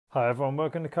Hi everyone,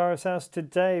 welcome to Cairo's House.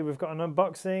 Today we've got an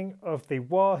unboxing of the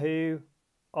Wahoo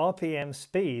RPM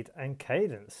speed and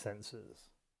cadence sensors.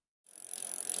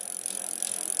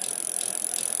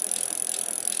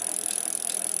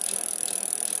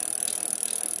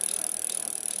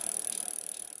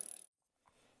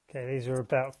 Okay, these are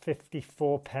about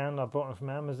 £54. I bought them from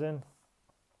Amazon.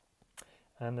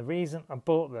 And the reason I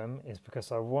bought them is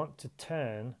because I want to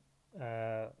turn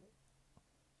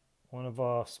one of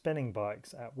our spinning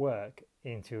bikes at work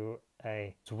into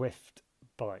a Zwift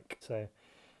bike. So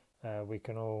we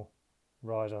can all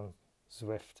ride on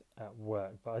Zwift at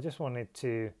work. But I just wanted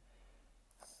to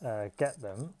get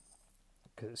them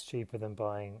because it's cheaper than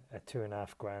buying a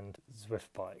 £2.5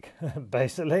 Zwift bike,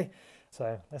 basically.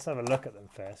 So let's have a look at them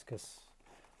first because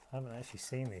I haven't actually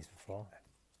seen these before.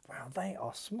 Wow, they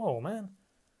are small, man.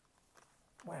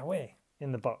 Wowee.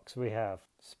 In the box we have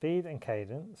speed and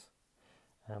cadence.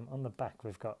 On the back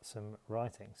we've got some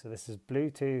writing. So this is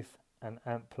Bluetooth and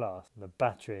ANT+. The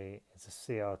battery is a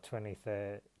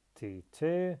CR2032.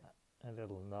 A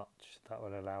little notch that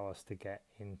will allow us to get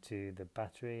into the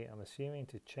battery, I'm assuming,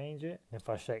 to change it. If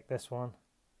I shake this one,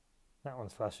 that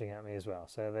one's flashing at me as well.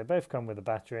 So they both come with a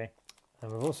battery.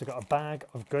 And we've also got a bag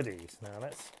of goodies. Now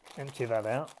let's empty that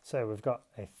out. So we've got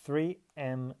a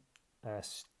 3M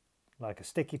like a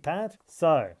sticky pad.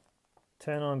 So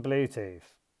turn on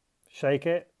Bluetooth, shake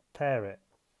it, pair it.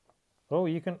 Oh,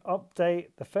 you can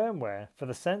update the firmware for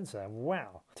the sensor.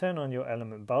 Wow. Turn on your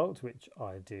element bolt, which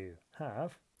I do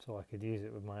have. So I could use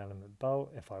it with my element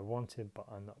bolt if I wanted, but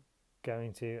I'm not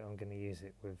going to. I'm going to use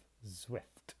it with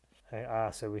Zwift. Okay,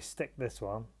 so we stick this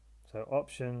one. So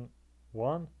option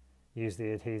 1, use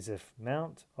the adhesive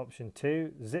mount. Option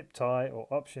 2, zip tie. Or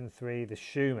option 3, the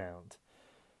shoe mount.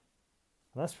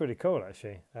 And that's pretty cool,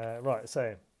 actually. Right,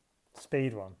 so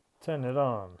speed one. Turn it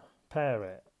on. Pair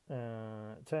it.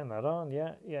 Turn that on.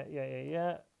 Yeah.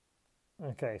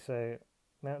 Okay, so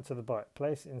mount to the bike.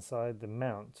 Place inside the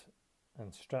mount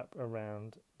and strap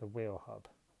around the wheel hub,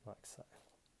 like so.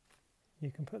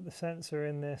 You can put the sensor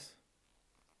in this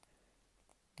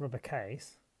rubber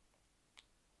case,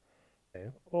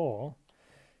 or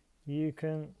you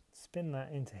can spin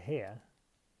that into here,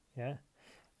 yeah,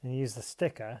 and use the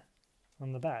sticker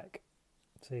on the back,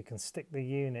 so you can stick the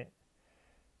unit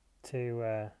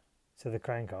to the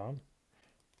crank arm,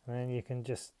 and then you can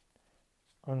just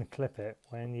unclip it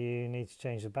when you need to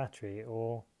change the battery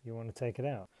or you want to take it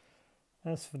out.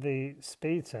 As for the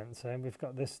speed sensor, we've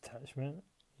got this attachment.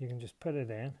 You can just put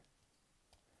it in,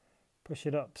 push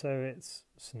it up so it's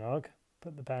snug,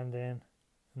 put the band in,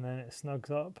 and then it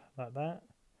snugs up like that,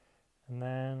 and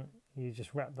then you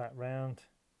just wrap that round,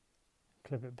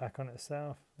 clip it back on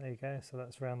itself. There you go. So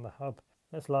that's around the hub.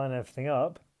 Let's line everything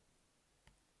up.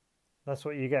 That's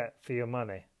what you get for your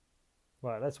money.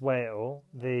 Right, let's weigh it all.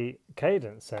 The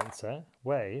cadence sensor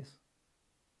weighs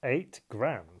 8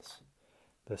 grams.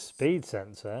 The speed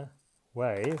sensor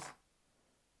weighs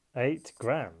 8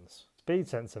 grams. Speed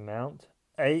sensor mount,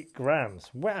 8 grams.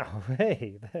 Wow,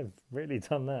 hey, they've really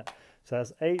done that. So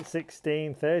that's 8,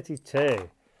 16,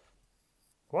 32.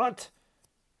 What?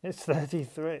 It's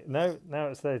 33. No, now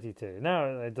it's 32. Now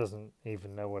it doesn't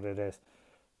even know what it is.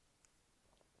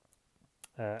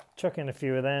 Chuck in a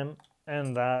few of them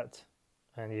and that,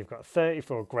 and you've got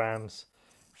 34 grams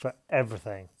for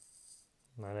everything.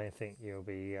 I don't think you'll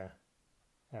be out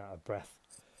of breath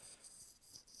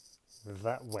with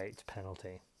that weight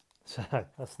penalty. So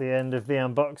that's the end of the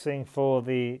unboxing for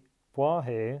the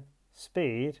Wahoo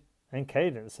speed and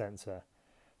cadence sensor.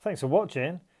 Thanks for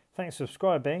watching, thanks for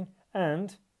subscribing,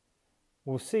 and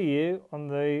we'll see you on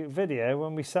the video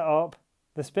when we set up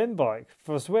the spin bike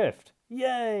for Zwift.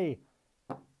 Yay!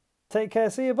 Take care,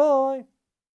 see you, bye!